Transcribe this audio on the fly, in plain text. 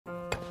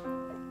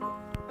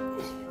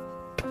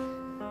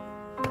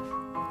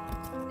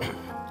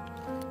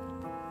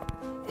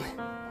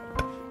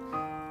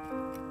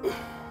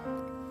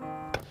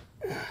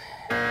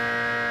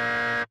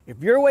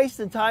If you're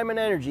wasting time and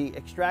energy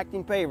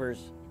extracting pavers,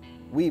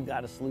 we've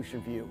got a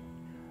solution for you.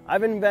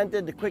 I've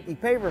invented the Quickie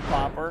Paver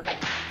Popper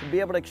to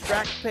be able to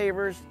extract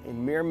pavers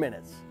in mere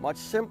minutes. Much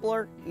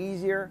simpler,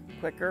 easier,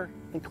 quicker,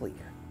 and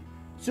cleaner.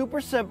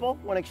 Super simple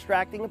when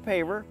extracting a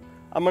paver.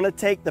 I'm going to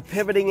take the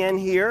pivoting end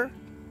here.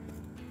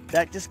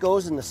 That just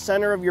goes in the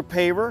center of your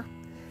paver.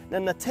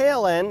 Then the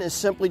tail end is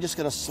simply just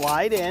going to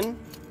slide in,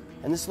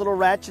 and this little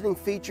ratcheting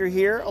feature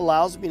here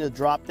allows me to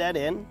drop that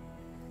in.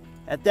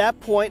 At that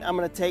point, I'm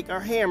going to take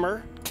our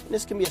hammer.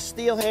 This can be a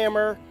steel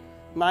hammer,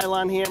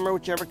 nylon hammer,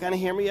 whichever kind of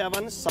hammer you have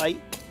on the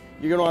site.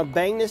 You're going to want to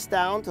bang this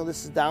down until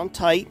this is down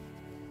tight,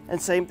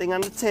 and same thing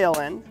on the tail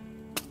end.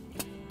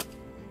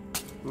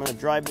 I'm going to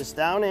drive this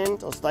down in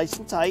until it's nice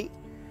and tight.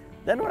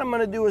 Then what I'm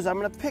going to do is I'm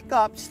going to pick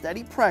up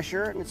steady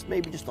pressure, and it's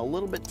maybe just a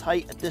little bit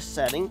tight at this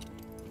setting.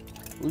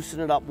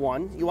 Loosen it up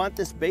one. You want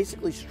this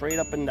basically straight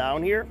up and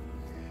down here.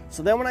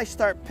 So then when I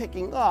start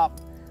picking up,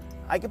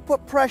 I can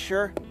put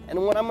pressure, and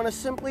what I'm going to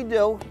simply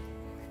do,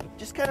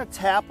 just kind of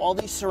tap all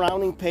these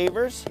surrounding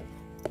pavers.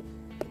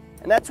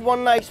 And that's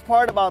one nice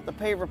part about the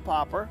paver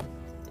popper.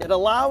 It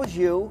allows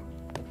you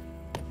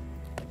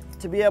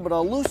to be able to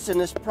loosen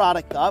this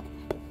product up.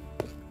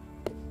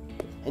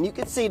 And you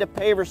can see the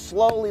paver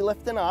slowly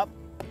lifting up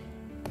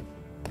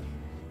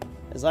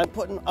as I'm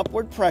putting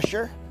upward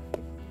pressure.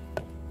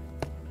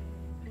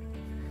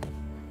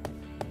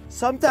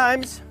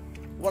 Sometimes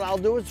what I'll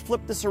do is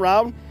flip this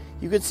around.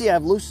 You can see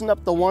I've loosened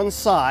up the one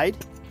side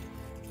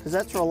because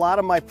that's where a lot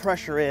of my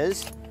pressure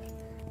is.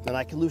 Then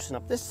I can loosen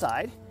up this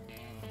side.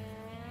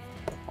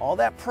 All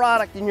that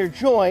product in your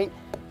joint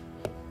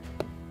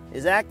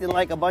is acting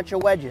like a bunch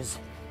of wedges.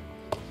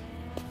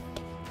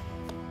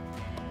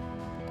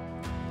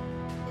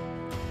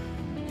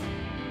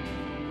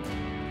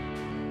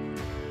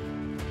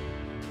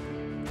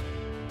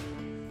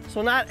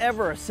 So not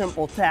ever a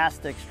simple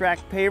task to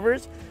extract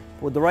pavers.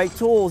 With the right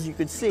tools, you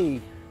could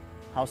see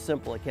how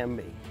simple it can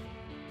be.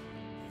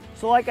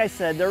 So like I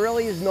said, there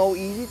really is no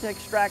easy to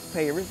extract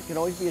pavers. It can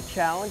always be a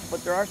challenge,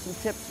 but there are some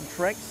tips and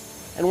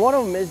tricks. And one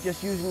of them is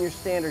just using your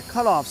standard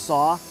cutoff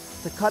saw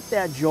to cut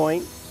that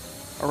joint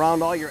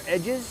around all your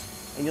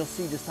edges, and you'll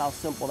see just how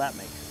simple that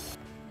makes.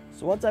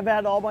 So once I've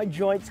had all my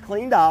joints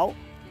cleaned out,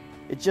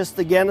 it's just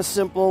again a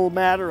simple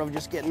matter of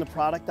just getting the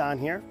product on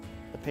here,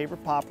 the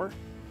paver popper.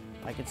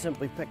 I can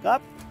simply pick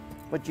up,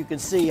 but you can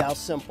see how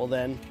simple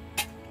then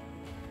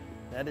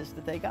that is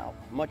to take out.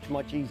 Much,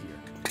 much easier.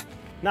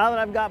 Now that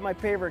I've got my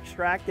paver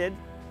extracted,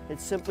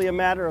 it's simply a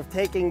matter of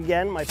taking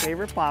again my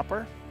paver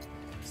popper,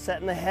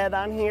 setting the head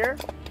on here,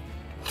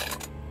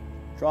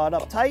 draw it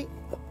up tight.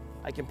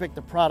 I can pick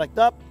the product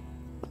up,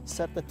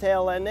 set the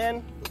tail end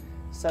in,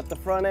 set the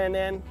front end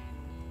in,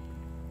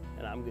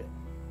 and I'm good.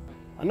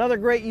 Another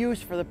great use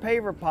for the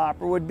paver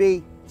popper would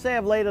be, say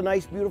I've laid a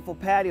nice beautiful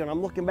patio and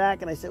I'm looking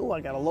back and I say, oh,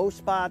 I got a low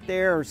spot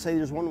there, or say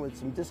there's one with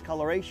some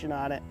discoloration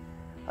on it.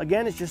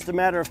 Again, it's just a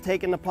matter of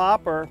taking the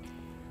popper,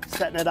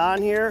 setting it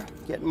on here,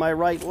 getting my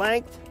right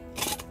length,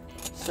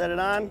 set it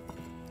on.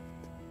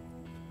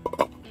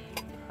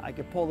 I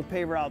can pull the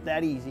paver out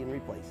that easy and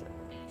replace it.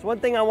 So one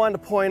thing I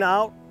wanted to point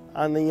out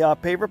on the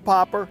paver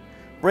popper,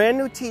 brand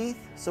new teeth.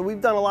 So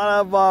we've done a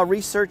lot of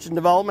research and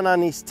development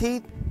on these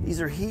teeth.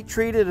 These are heat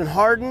treated and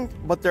hardened,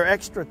 but they're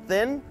extra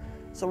thin.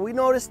 So we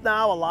notice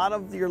now a lot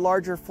of your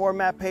larger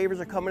format pavers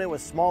are coming in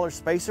with smaller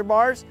spacer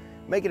bars,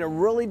 making it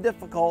really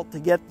difficult to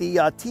get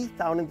the teeth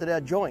down into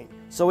that joint.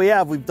 So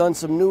we've done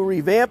some new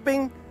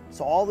revamping.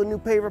 So all the new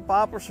paver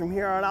poppers from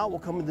here on out will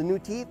come with the new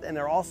teeth, and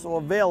they're also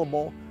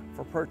available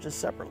for purchase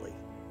separately.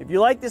 If you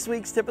like this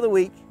week's tip of the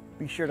week,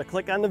 be sure to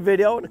click on the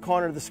video in the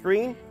corner of the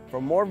screen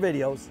for more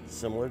videos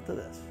similar to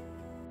this.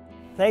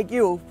 Thank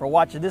you for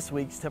watching this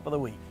week's tip of the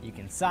week. You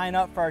can sign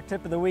up for our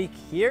tip of the week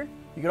here.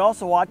 You can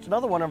also watch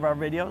another one of our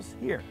videos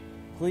here.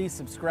 Please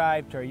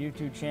subscribe to our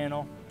YouTube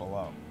channel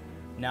below.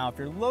 Now, if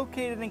you're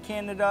located in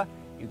Canada,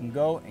 you can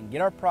go and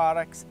get our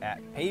products at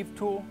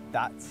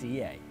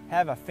pavetool.ca.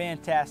 Have a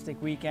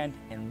fantastic weekend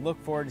and look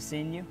forward to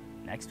seeing you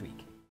next week.